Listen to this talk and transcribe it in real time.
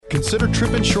consider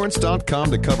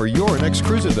tripinsurance.com to cover your next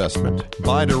cruise investment.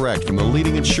 Buy direct from the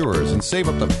leading insurers and save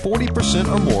up to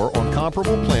 40% or more on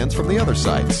comparable plans from the other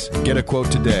sites. Get a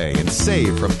quote today and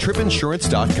save from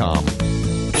tripinsurance.com.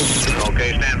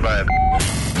 Okay, stand by.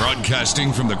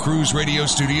 Broadcasting from the Cruise Radio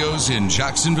Studios in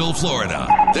Jacksonville, Florida.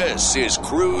 This is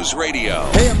Cruise Radio.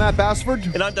 Hey, I'm Matt Bassford.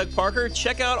 And I'm Doug Parker.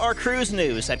 Check out our cruise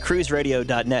news at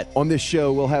cruiseradio.net. On this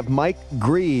show, we'll have Mike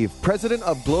Grieve, president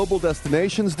of Global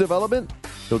Destinations Development.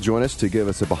 He'll join us to give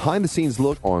us a behind-the-scenes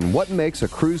look on what makes a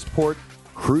cruise port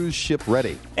cruise ship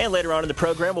ready. And later on in the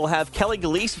program, we'll have Kelly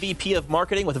Galise, VP of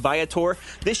Marketing with Viator.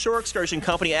 This shore excursion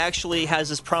company actually has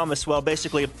this promise. Well,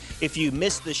 basically, if you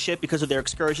miss the ship because of their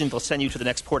excursion, they'll send you to the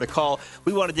next port of call.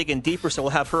 We want to dig in deeper, so we'll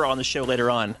have her on the show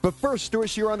later on. But first, Stuart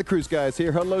Shearer on the Cruise Guys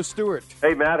here. Hello, Stuart.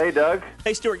 Hey, Matt. Hey, Doug.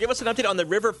 Hey, Stuart, give us an update on the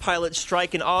river pilot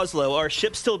strike in Oslo. Are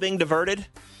ships still being diverted?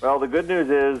 Well, the good news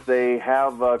is they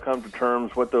have come to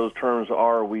terms. What those terms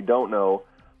are, we don't know.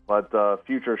 But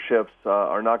future ships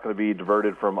are not going to be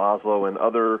diverted from Oslo and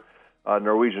other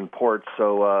Norwegian ports.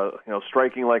 So,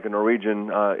 striking like a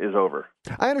Norwegian is over.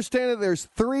 I understand that there's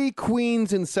 3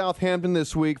 queens in Southampton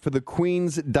this week for the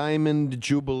Queen's Diamond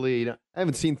Jubilee. I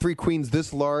haven't seen 3 queens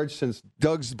this large since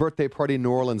Doug's birthday party in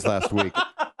New Orleans last week.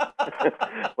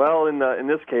 Well, in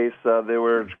this case, there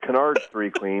were Cunard's 3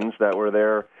 queens that were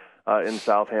there in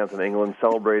Southampton, England,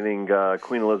 celebrating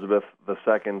Queen Elizabeth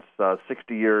II's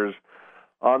 60 years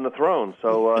on the throne.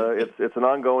 So it's an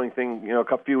ongoing thing.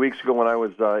 A few weeks ago when I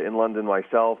was in London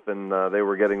myself, and they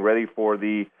were getting ready for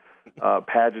the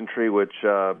pageantry, which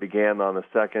began on the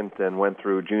 2nd and went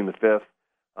through June the 5th.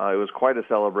 It was quite a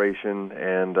celebration,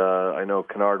 and I know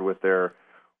Cunard, with their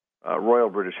Royal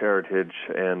British Heritage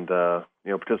and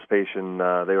participation,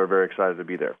 they were very excited to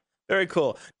be there. Very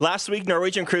cool. Last week,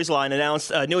 Norwegian Cruise Line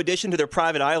announced a new addition to their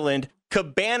private island,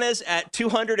 cabanas at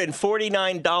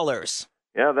 $249.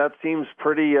 Yeah, that seems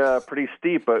pretty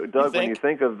steep. But Doug, when you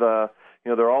think of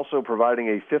they're also providing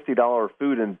a $50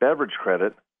 food and beverage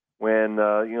credit when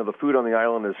the food on the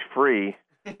island is free.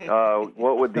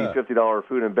 What would the $50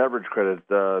 food and beverage credit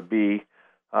be?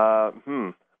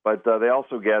 But they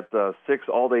also get 6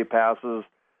 all-day passes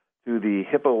to the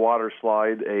Hippo water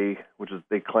slide, which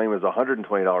they claim is a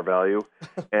 $120 value,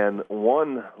 and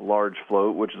 1 large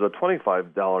float, which is a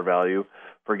 $25 value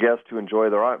for guests to enjoy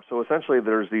their island. So essentially,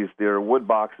 there are wood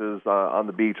boxes on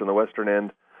the beach on the western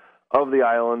end of the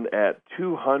island at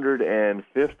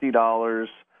 $250.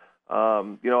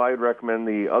 I'd recommend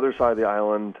the other side of the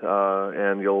island,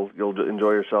 and you'll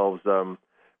enjoy yourselves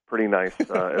pretty nice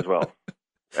as well.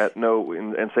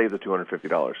 And save the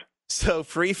 $250. So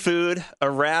free food, a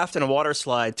raft, and a water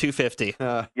slide,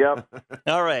 $250. Yep.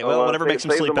 All right. Well, whatever makes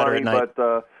them sleep better at night.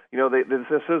 But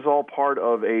this is all part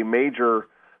of a major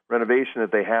renovation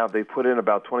that they have. They put in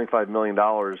about $25 million,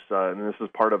 and this is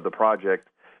part of the project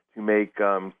to make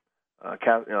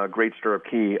Great Stirrup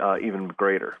Cay even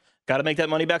greater. Got to make that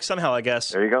money back somehow, I guess.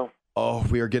 There you go. Oh,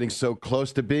 we are getting so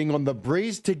close to being on the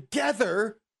breeze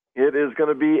together. It is going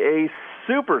to be a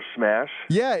super smash.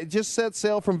 Yeah, it just set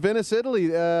sail from Venice, Italy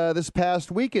this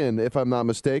past weekend, if I'm not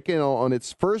mistaken, on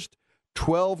its first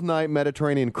 12-night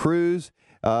Mediterranean cruise.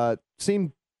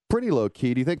 Seemed pretty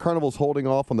low-key. Do you think Carnival's holding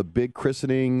off on the big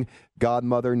christening,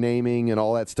 godmother naming, and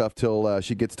all that stuff till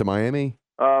she gets to Miami?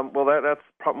 Well, that's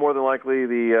more than likely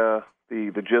the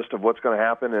gist of what's going to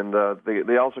happen, and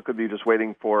they also could be just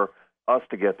waiting for us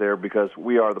to get there because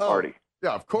we are the party.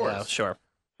 Yeah, of course. Yeah, sure.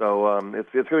 So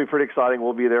it's going to be pretty exciting.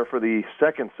 We'll be there for the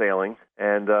second sailing,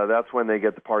 and that's when they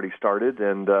get the party started.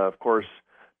 And, of course,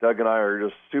 Doug and I are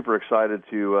just super excited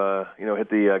to, hit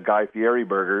the Guy Fieri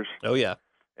burgers. Oh, yeah.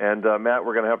 And, Matt,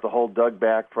 we're going to have to hold Doug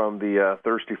back from the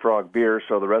Thirsty Frog beer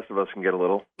so the rest of us can get a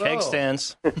little. Keg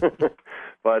stands.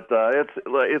 But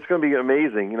it's going to be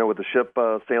amazing, with the ship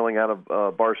sailing out of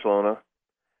Barcelona.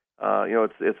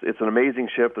 It's an amazing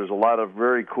ship. There's a lot of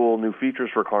very cool new features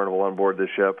for Carnival on board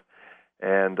this ship.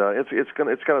 And it's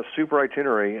got a super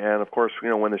itinerary, and of course,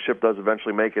 when the ship does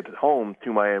eventually make it home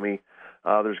to Miami,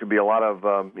 there's going to be a lot of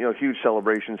huge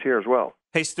celebrations here as well.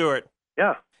 Hey, Stuart.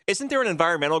 Yeah. Isn't there an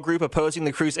environmental group opposing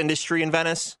the cruise industry in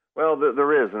Venice? Well,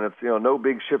 there is, and it's No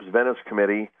Big Ships Venice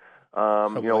Committee,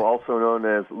 also known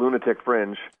as Lunatic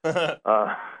Fringe, who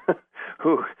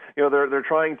they're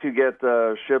trying to get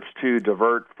ships to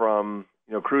divert from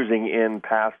cruising in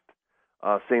past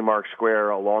St. Mark's Square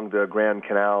along the Grand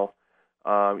Canal.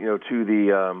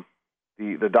 To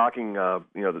the docking, to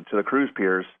the cruise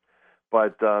piers,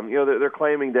 but they're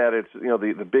claiming that it's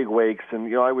the big wakes,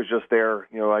 and I was just there.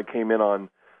 I came in on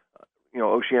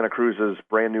Oceania Cruises'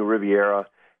 brand new Riviera,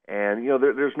 and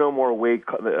there's no more wake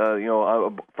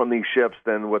from these ships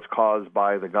than what's caused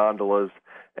by the gondolas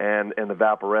and the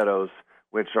Vaporettos,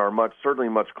 which are certainly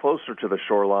much closer to the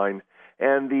shoreline.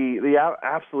 And the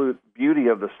absolute beauty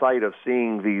of the sight of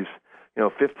seeing these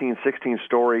 15,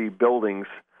 16-story buildings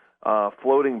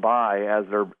floating by as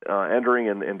they're entering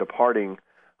and departing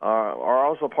are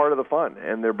also part of the fun.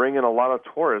 And they're bringing a lot of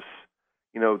tourists,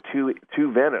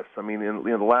 to Venice. I mean, in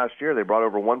the last year, they brought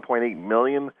over 1.8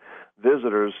 million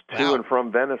visitors to and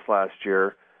from Venice last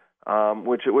year,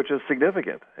 which is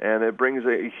significant. And it brings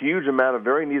a huge amount of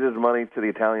very needed money to the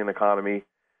Italian economy.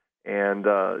 And,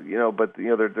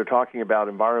 they're talking about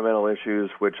environmental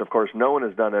issues, which, of course, no one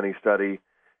has done any study.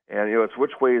 And, it's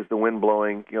which way is the wind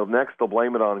blowing? Next they'll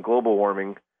blame it on global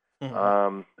warming.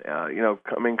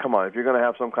 Mm-hmm. Come on. If you're going to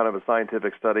have some kind of a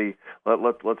scientific study,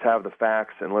 let's have the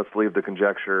facts and let's leave the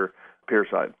conjecture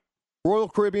pierside. Royal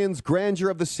Caribbean's Grandeur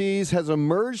of the Seas has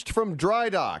emerged from dry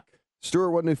dock.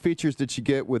 Stuart, what new features did she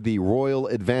get with the Royal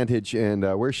Advantage, and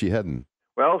where's she heading?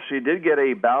 Well, she did get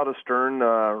a bow to stern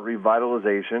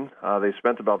revitalization. They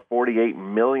spent about $48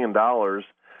 million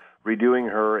redoing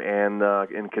her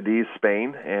in Cadiz,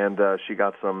 Spain, and she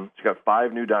got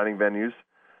 5 new dining venues.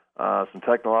 Some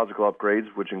technological upgrades,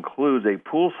 which includes a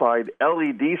poolside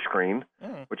LED screen,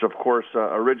 which, of course,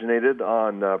 originated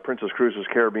on Princess Cruises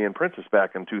Caribbean Princess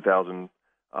back in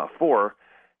 2004.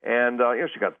 And,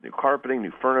 she got new carpeting,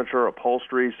 new furniture,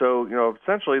 upholstery. So,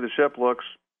 essentially the ship looks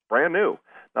brand new.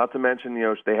 Not to mention,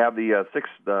 they have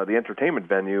the entertainment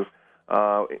venue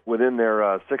within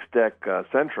their 6-deck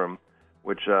Centrum,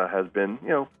 which has been,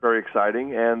 very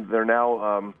exciting. And they're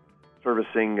now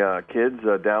servicing kids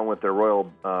down with their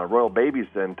Royal Babies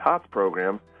and Tots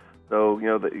program. So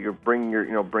that you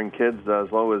bring kids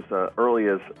as low as early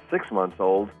as 6 months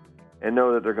old, and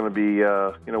know that they're going to be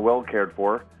well cared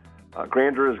for.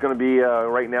 Grandeur is going to be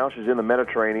right now. She's in the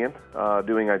Mediterranean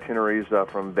doing itineraries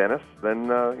from Venice. Then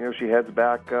she heads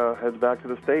back to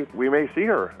the state. We may see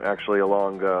her actually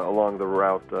along the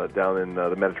route down in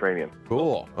the Mediterranean.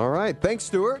 Cool. All right. Thanks,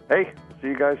 Stuart. Hey. See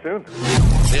you guys soon.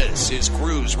 This is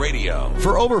Cruise Radio.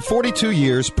 For over 42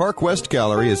 years, Park West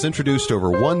Gallery has introduced over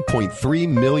 1.3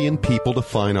 million people to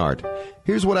fine art.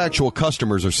 Here's what actual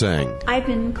customers are saying. I've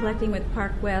been collecting with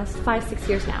Park West 5-6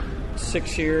 years now.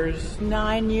 6 years.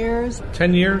 9 years.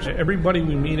 10 years. Everybody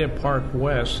we meet at Park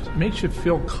West makes you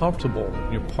feel comfortable.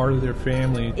 You're part of their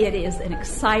family. It is an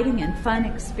exciting and fun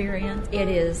experience. It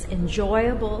is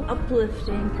enjoyable,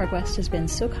 uplifting. Park West has been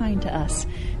so kind to us.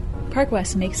 Park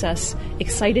West makes us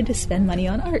excited to spend money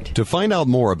on art. To find out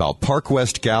more about Park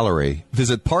West Gallery,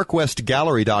 visit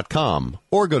parkwestgallery.com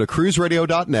or go to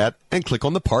cruiseradio.net and click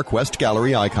on the Park West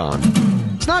Gallery icon.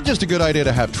 It's not just a good idea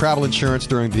to have travel insurance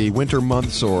during the winter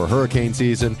months or hurricane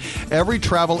season. Every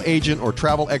travel agent or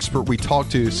travel expert we talk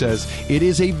to says it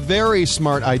is a very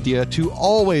smart idea to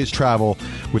always travel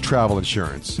with travel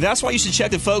insurance. That's why you should check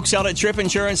the folks out at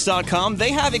tripinsurance.com. They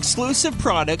have exclusive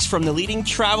products from the leading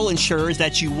travel insurers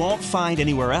that you won't find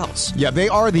anywhere else. Yeah, they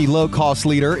are the low-cost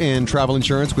leader in travel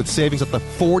insurance with savings up to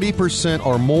 40%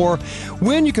 or more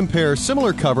when you compare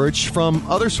similar coverage from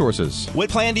other sources.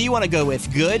 What plan do you want to go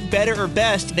with? Good, better, or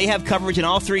best? They have coverage in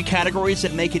all 3 categories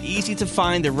that make it easy to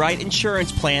find the right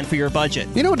insurance plan for your budget.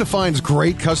 You know what defines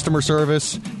great customer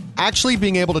service? Actually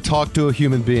being able to talk to a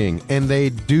human being, and they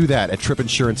do that at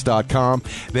tripinsurance.com.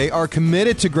 They are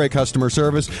committed to great customer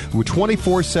service with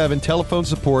 24/7 telephone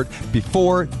support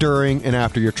before, during, and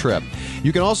after your trip.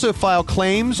 You can also file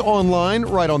claims online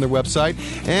right on their website,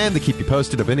 and they keep you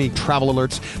posted of any travel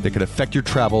alerts that could affect your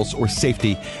travels or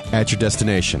safety at your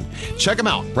destination. Check them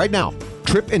out right now,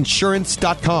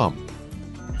 tripinsurance.com.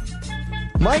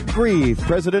 Mike Grieve,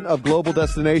 president of Global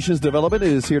Destinations Development,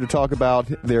 is here to talk about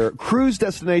their cruise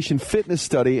destination fitness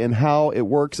study and how it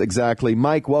works exactly.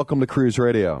 Mike, welcome to Cruise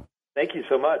Radio. Thank you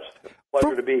so much.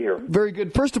 Pleasure to be here. Very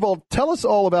good. First of all, tell us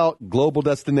all about Global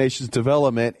Destinations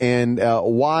Development and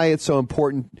why it's so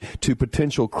important to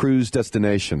potential cruise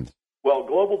destinations. Well,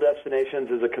 Global Destinations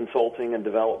is a consulting and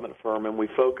development firm, and we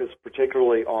focus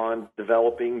particularly on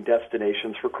developing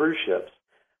destinations for cruise ships.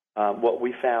 What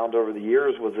we found over the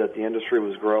years was that the industry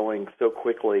was growing so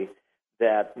quickly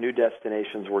that new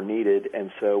destinations were needed,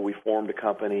 and so we formed a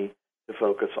company to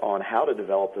focus on how to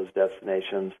develop those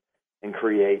destinations and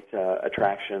create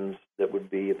attractions that would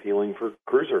be appealing for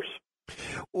cruisers.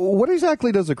 What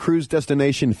exactly does a cruise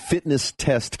destination fitness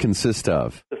test consist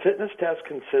of? The fitness test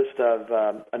consists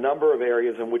of a number of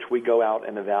areas in which we go out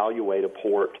and evaluate a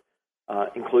port,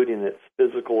 including its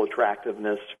physical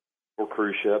attractiveness for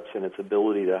cruise ships and its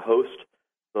ability to host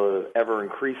the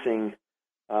ever-increasing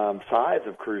size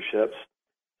of cruise ships.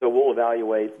 So we'll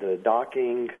evaluate the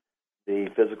docking, the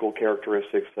physical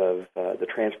characteristics of the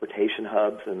transportation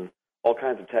hubs, and all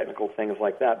kinds of technical things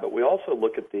like that. But we also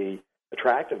look at the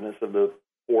attractiveness of the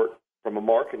port from a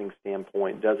marketing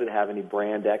standpoint. Does it have any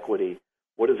brand equity?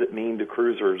 What does it mean to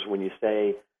cruisers when you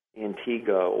say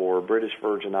Antigua or British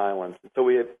Virgin Islands? And so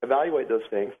we evaluate those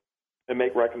things and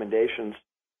make recommendations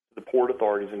to the port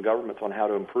authorities and governments on how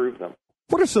to improve them.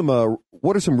 What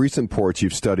are some recent ports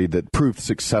you've studied that proved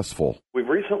successful? We've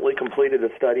recently completed a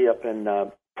study up in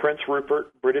Prince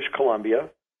Rupert, British Columbia,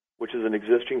 which is an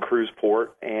existing cruise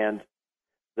port, and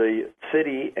the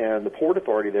city and the port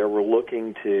authority there were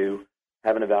looking to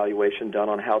have an evaluation done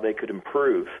on how they could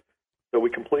improve. So we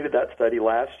completed that study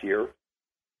last year.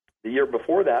 The year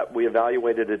before that, we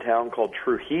evaluated a town called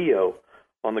Trujillo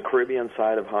on the Caribbean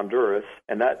side of Honduras,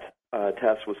 and that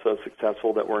test was so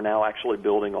successful that we're now actually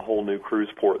building a whole new cruise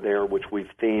port there, which we've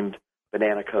themed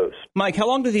Banana Coast. Mike, how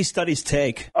long do these studies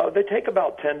take? They take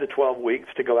about 10 to 12 weeks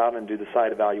to go out and do the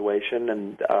site evaluation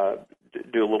and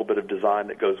do a little bit of design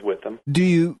that goes with them. Do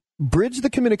you bridge the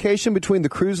communication between the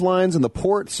cruise lines and the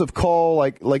ports of call?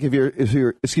 Like if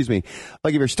your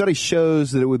study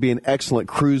shows that it would be an excellent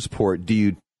cruise port, do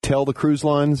you tell the cruise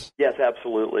lines? Yes,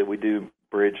 absolutely. We do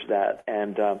bridge that,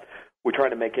 and we try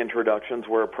to make introductions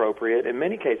where appropriate. In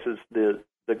many cases, the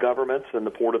governments and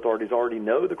the port authorities already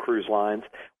know the cruise lines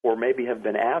or maybe have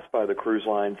been asked by the cruise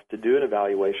lines to do an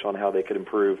evaluation on how they could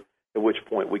improve, at which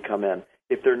point we come in.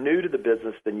 If they're new to the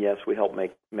business, then yes, we help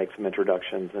make some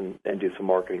introductions and do some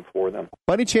marketing for them.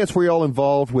 By any chance, were you all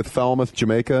involved with Falmouth,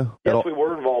 Jamaica? Yes, we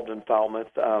were involved in Falmouth,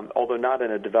 although not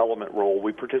in a development role.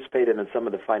 We participated in some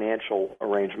of the financial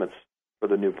arrangements for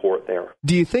the new port there.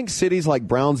 Do you think cities like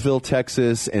Brownsville,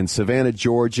 Texas, and Savannah,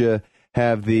 Georgia,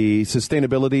 have the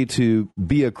sustainability to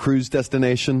be a cruise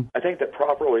destination? I think that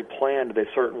properly planned, they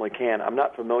certainly can. I'm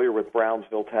not familiar with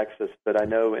Brownsville, Texas, but I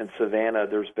know in Savannah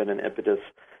there's been an impetus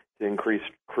to increase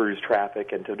cruise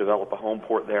traffic and to develop a home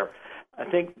port there. I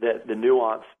think that the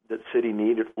nuance that city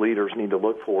leaders need to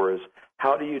look for is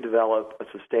how do you develop a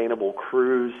sustainable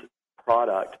cruise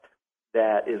product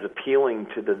that is appealing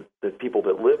to the people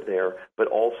that live there, but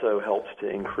also helps to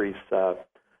increase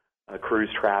cruise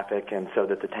traffic and so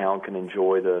that the town can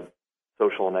enjoy the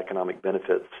social and economic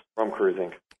benefits from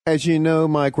cruising. As you know,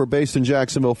 Mike, we're based in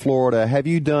Jacksonville, Florida. Have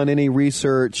you done any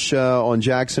research on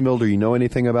Jacksonville? Do you know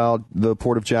anything about the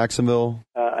Port of Jacksonville?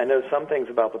 I know some things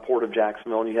about the Port of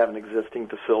Jacksonville, and you have an existing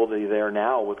facility there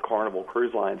now with Carnival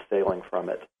Cruise Line sailing from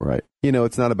it. Right. You know,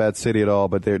 it's not a bad city at all,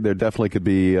 but there definitely could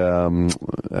be, I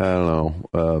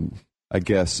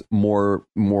guess, more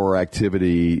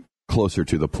activity closer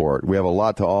to the port. We have a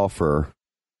lot to offer,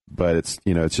 but it's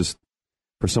just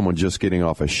for someone just getting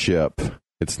off a ship,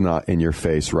 it's not in your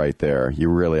face right there. You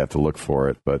really have to look for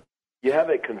it, but you have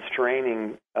a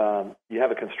constraint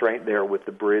there with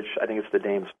the bridge. I think it's the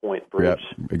Dames Point Bridge.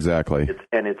 Yep, exactly.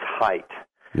 And its height.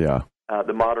 Yeah.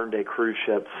 The modern day cruise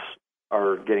ships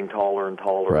are getting taller and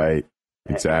taller. Right.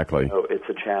 Exactly. So it's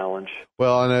a challenge.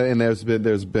 Well, and there's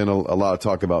been a lot of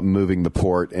talk about moving the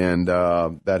port, and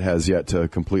that has yet to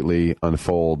completely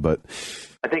unfold. But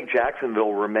I think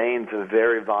Jacksonville remains a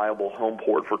very viable home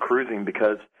port for cruising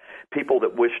because people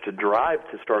that wish to drive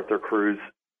to start their cruise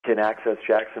can access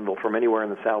Jacksonville from anywhere in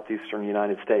the southeastern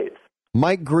United States.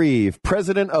 Mike Grieve,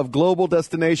 President of Global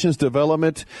Destinations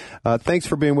Development. Thanks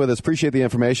for being with us. Appreciate the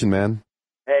information, man.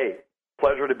 Hey,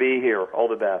 pleasure to be here. All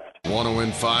the best. Want to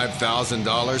win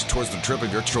 $5,000 towards the trip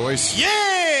of your choice?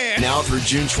 Yeah! Now through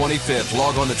June 25th,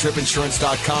 log on to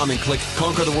tripinsurance.com and click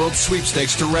Conquer the World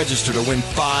Sweepstakes to register to win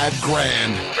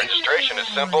 $5,000. Registration is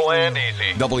simple and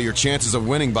easy. Double your chances of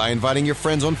winning by inviting your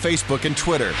friends on Facebook and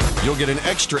Twitter. You'll get an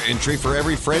extra entry for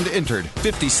every friend entered.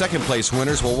 50 second place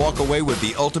winners will walk away with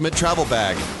the ultimate travel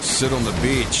bag. Sit on the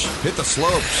beach, hit the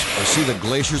slopes, or see the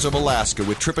glaciers of Alaska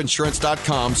with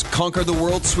tripinsurance.com's Conquer the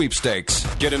World Sweepstakes.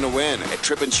 Get in a win at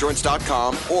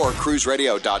tripinsurance.com or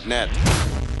cruiseradio.net.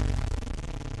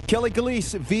 Kelly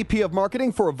Galise, VP of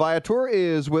Marketing for Viator,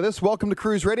 is with us. Welcome to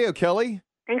Cruise Radio, Kelly.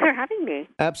 Thanks for having me.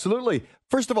 Absolutely.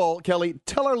 First of all, Kelly,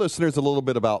 tell our listeners a little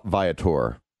bit about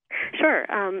Viator. Sure.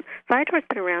 Viator's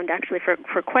been around actually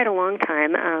for quite a long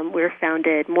time. We were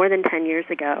founded more than 10 years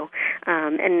ago,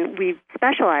 and we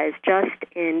specialize just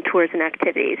in tours and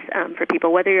activities for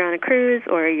people, whether you're on a cruise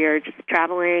or you're just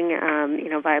traveling,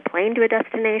 via plane to a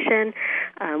destination.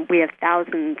 We have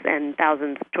thousands and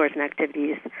thousands of tours and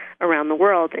activities around the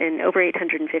world in over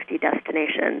 850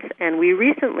 destinations, and we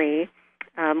recently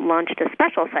launched a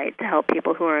special site to help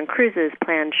people who are on cruises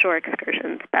plan shore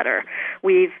excursions better.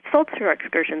 We've sold shore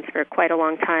excursions for quite a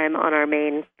long time on our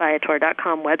main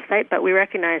Viator.com website, but we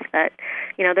recognize that,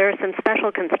 there are some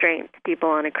special constraints people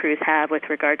on a cruise have with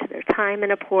regard to their time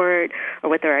in a port or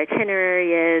what their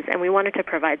itinerary is, and we wanted to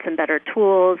provide some better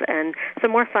tools and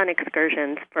some more fun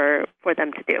excursions for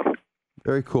them to do.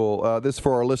 Very cool. This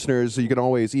for our listeners, you can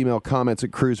always email comments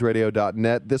at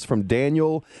cruiseradio.net. This from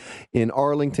Daniel in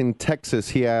Arlington, Texas.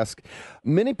 He asked,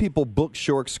 many people book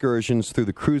shore excursions through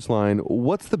the cruise line.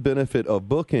 What's the benefit of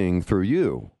booking through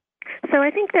you? So I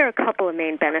think there are a couple of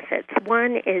main benefits.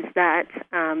 One is that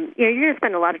you're going to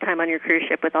spend a lot of time on your cruise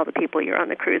ship with all the people you're on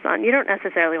the cruise on. You don't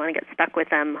necessarily want to get stuck with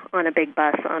them on a big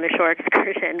bus on a shore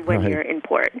excursion when you're in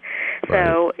port.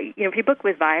 So if you book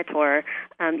with Viator,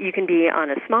 you can be on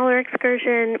a smaller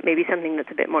excursion, maybe something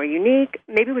that's a bit more unique,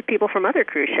 maybe with people from other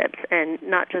cruise ships and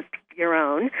not just your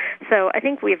own. So I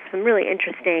think we have some really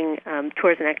interesting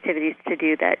tours and activities to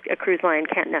do that a cruise line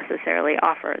can't necessarily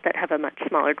offer that have a much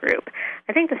smaller group.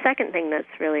 I think the second thing that's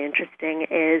really interesting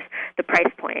is the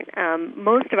price point.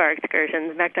 Most of our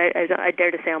excursions, in fact, I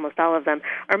dare to say almost all of them,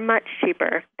 are much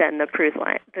cheaper than the cruise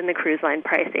line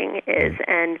pricing is.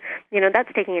 And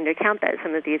that's taking into account that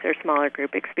some of these are smaller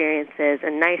group experiences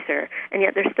and nicer, and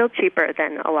yet they're still cheaper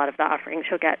than a lot of the offerings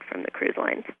you'll get from the cruise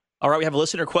lines. All right, we have a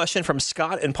listener question from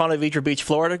Scott in Ponte Vedra Beach,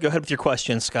 Florida. Go ahead with your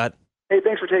question, Scott. Hey,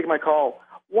 thanks for taking my call.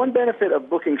 One benefit of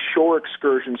booking shore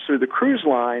excursions through the cruise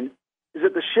line is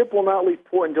that the ship will not leave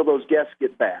port until those guests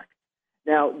get back.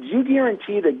 Now, do you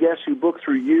guarantee that guests who book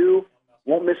through you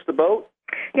won't miss the boat?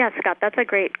 Yeah, Scott, that's a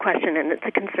great question, and it's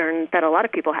a concern that a lot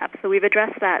of people have. So we've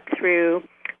addressed that through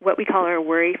what we call our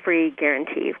worry-free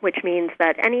guarantee, which means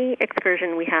that any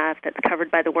excursion we have that's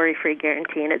covered by the worry-free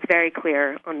guarantee, and it's very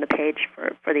clear on the page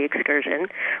for the excursion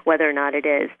whether or not it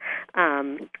is,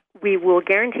 we will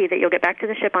guarantee that you'll get back to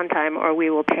the ship on time, or we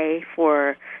will pay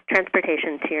for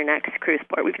transportation to your next cruise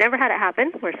port. We've never had it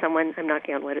happen where someone, I'm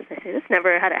knocking on wood as I say this,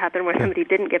 never had it happen where somebody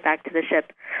didn't get back to the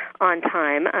ship on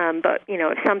time. But,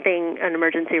 if an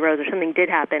emergency arose or something did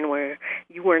happen where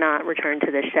you were not returned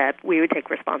to the ship, we would take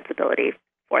responsibility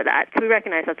for that. So we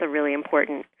recognize that's a really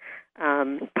important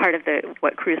part of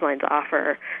what cruise lines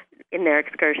offer in their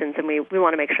excursions, and we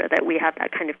want to make sure that we have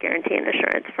that kind of guarantee and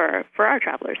assurance for our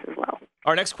travelers as well.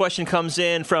 Our next question comes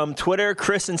in from Twitter.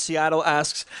 Chris in Seattle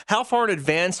asks, how far in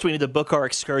advance do we need to book our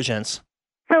excursions?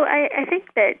 So I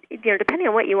think that, depending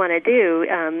on what you want to do,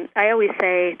 I always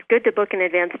say it's good to book in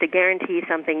advance to guarantee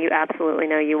something you absolutely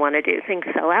know you want to do. Things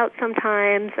sell out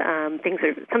sometimes. Some things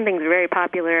are very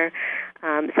popular.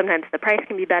 Sometimes the price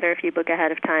can be better if you book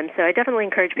ahead of time. So I definitely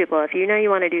encourage people, if you know you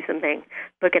want to do something,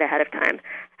 book it ahead of time.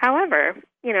 However,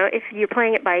 if you're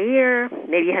playing it by ear,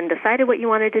 maybe you hadn't decided what you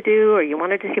wanted to do, or you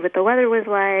wanted to see what the weather was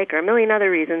like, or a million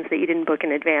other reasons that you didn't book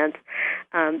in advance,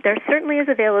 there certainly is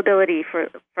availability for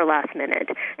last minute.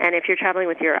 And if you're traveling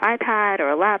with your iPad or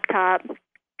a laptop,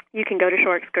 you can go to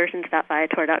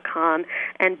shoreexcursions.viator.com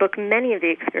and book many of the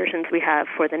excursions we have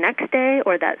for the next day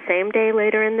or that same day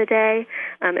later in the day.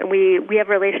 And we have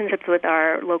relationships with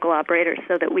our local operators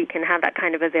so that we can have that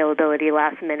kind of availability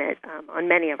last minute on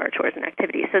many of our tours and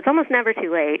activities. So it's almost never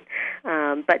too late.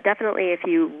 But definitely, if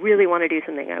you really want to do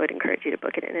something, I would encourage you to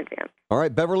book it in advance. All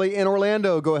right, Beverly in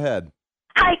Orlando, go ahead.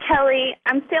 Hi, Kelly.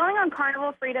 I'm sailing on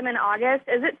Carnival Freedom in August.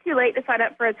 Is it too late to sign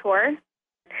up for a tour?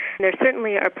 There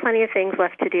certainly are plenty of things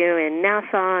left to do in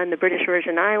Nassau and the British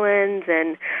Virgin Islands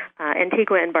and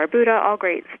Antigua and Barbuda, all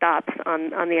great stops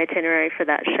on the itinerary for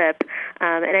that ship.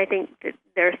 And I think that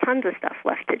there's tons of stuff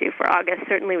left to do for August.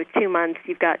 Certainly with 2 months,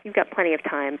 you've got plenty of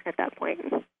time at that point.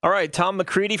 All right, Tom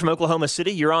McCready from Oklahoma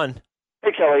City, you're on.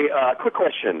 Hey, Kelly, quick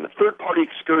question. Third-party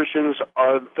excursions,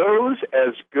 are those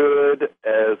as good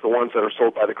as the ones that are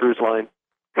sold by the cruise line?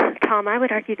 Tom, I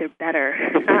would argue they're better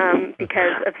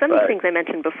because of some of the things I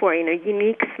mentioned before.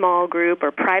 Unique small group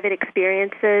or private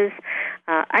experiences,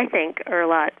 I think, are a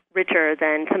lot richer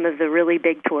than some of the really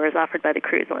big tours offered by the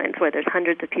cruise lines where there's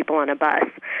hundreds of people on a bus.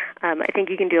 I think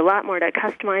you can do a lot more to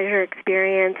customize your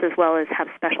experience as well as have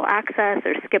special access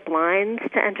or skip lines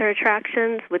to enter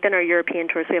attractions. Within our European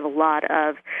tours, we have a lot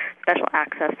of special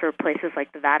access for places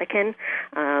like the Vatican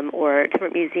or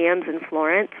different museums in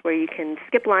Florence where you can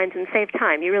skip lines and save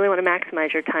time. You really want to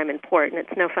maximize your time in port, and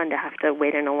it's no fun to have to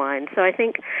wait in a line. So I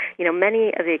think,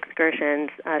 many of the excursions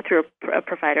through a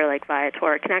provider like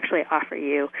Viator can actually offer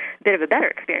you a bit of a better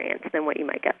experience than what you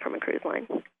might get from a cruise line.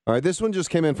 All right, this one just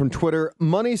came in from Twitter.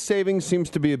 Money saving seems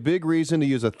to be a big reason to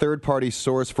use a third-party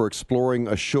source for exploring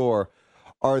ashore.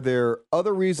 Are there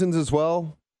other reasons as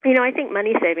well? I think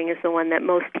money saving is the one that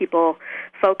most people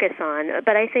focus on.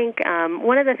 But I think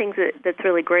one of the things that's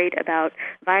really great about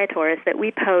Viator is that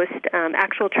we post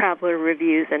actual traveler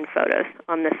reviews and photos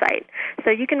on the site. So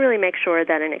you can really make sure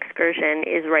that an excursion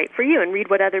is right for you and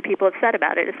read what other people have said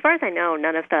about it. As far as I know,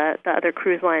 none of the other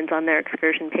cruise lines on their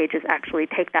excursion pages actually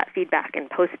take that feedback and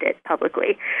post it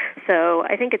publicly. So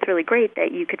I think it's really great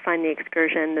that you could find the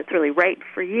excursion that's really right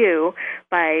for you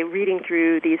by reading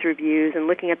through these reviews and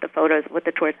looking at the photos of what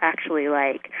the tours tours actually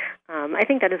like. I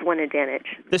think that is one advantage.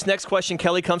 This next question,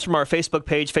 Kelly, comes from our Facebook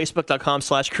page,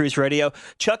 facebook.com/Cruise Radio.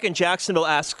 Chuck in Jacksonville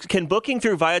asks, can booking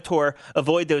through Viator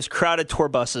avoid those crowded tour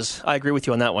buses? I agree with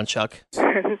you on that one, Chuck.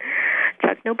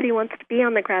 Chuck, nobody wants to be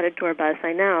on the crowded tour bus,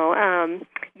 I know.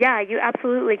 Yeah, you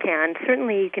absolutely can.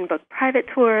 Certainly you can book private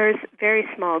tours, very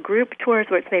small group tours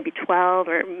where it's maybe 12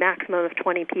 or maximum of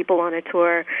 20 people on a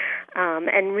tour,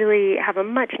 and really have a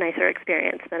much nicer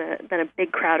experience than a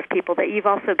big crowd of people that you've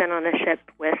also been on a ship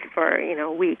with for,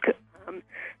 a week.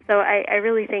 So I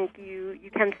really think you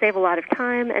can save a lot of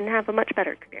time and have a much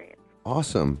better experience.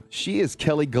 Awesome. She is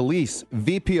Kelly Galise,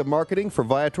 VP of Marketing for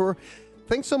Viator.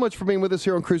 Thanks so much for being with us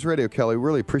here on Cruise Radio, Kelly. We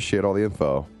really appreciate all the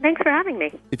info. Thanks for having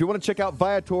me. If you want to check out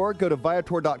Viator, go to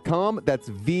Viator.com. That's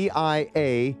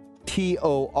Viator.com.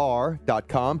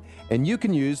 And you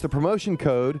can use the promotion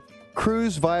code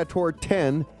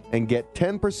CruiseViator10 and get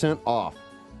 10% off.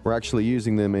 We're actually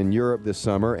using them in Europe this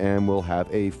summer, and we'll have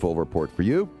a full report for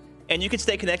you. And you can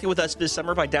stay connected with us this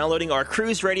summer by downloading our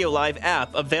Cruise Radio Live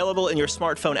app, available in your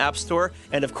smartphone app store.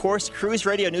 And, of course, Cruise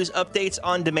Radio news updates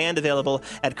on demand available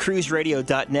at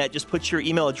cruiseradio.net. Just put your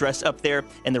email address up there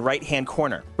in the right-hand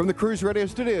corner. From the Cruise Radio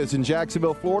studios in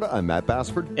Jacksonville, Florida, I'm Matt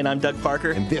Bassford. And I'm Doug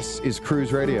Parker. And this is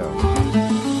Cruise Radio.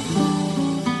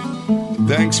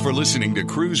 Thanks for listening to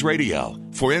Cruise Radio.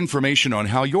 For information on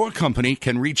how your company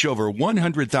can reach over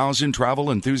 100,000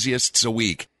 travel enthusiasts a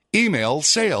week, email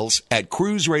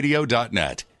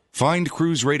sales@cruiseradio.net. Find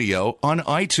Cruise Radio on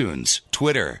iTunes,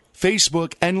 Twitter,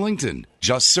 Facebook, and LinkedIn.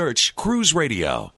 Just search Cruise Radio.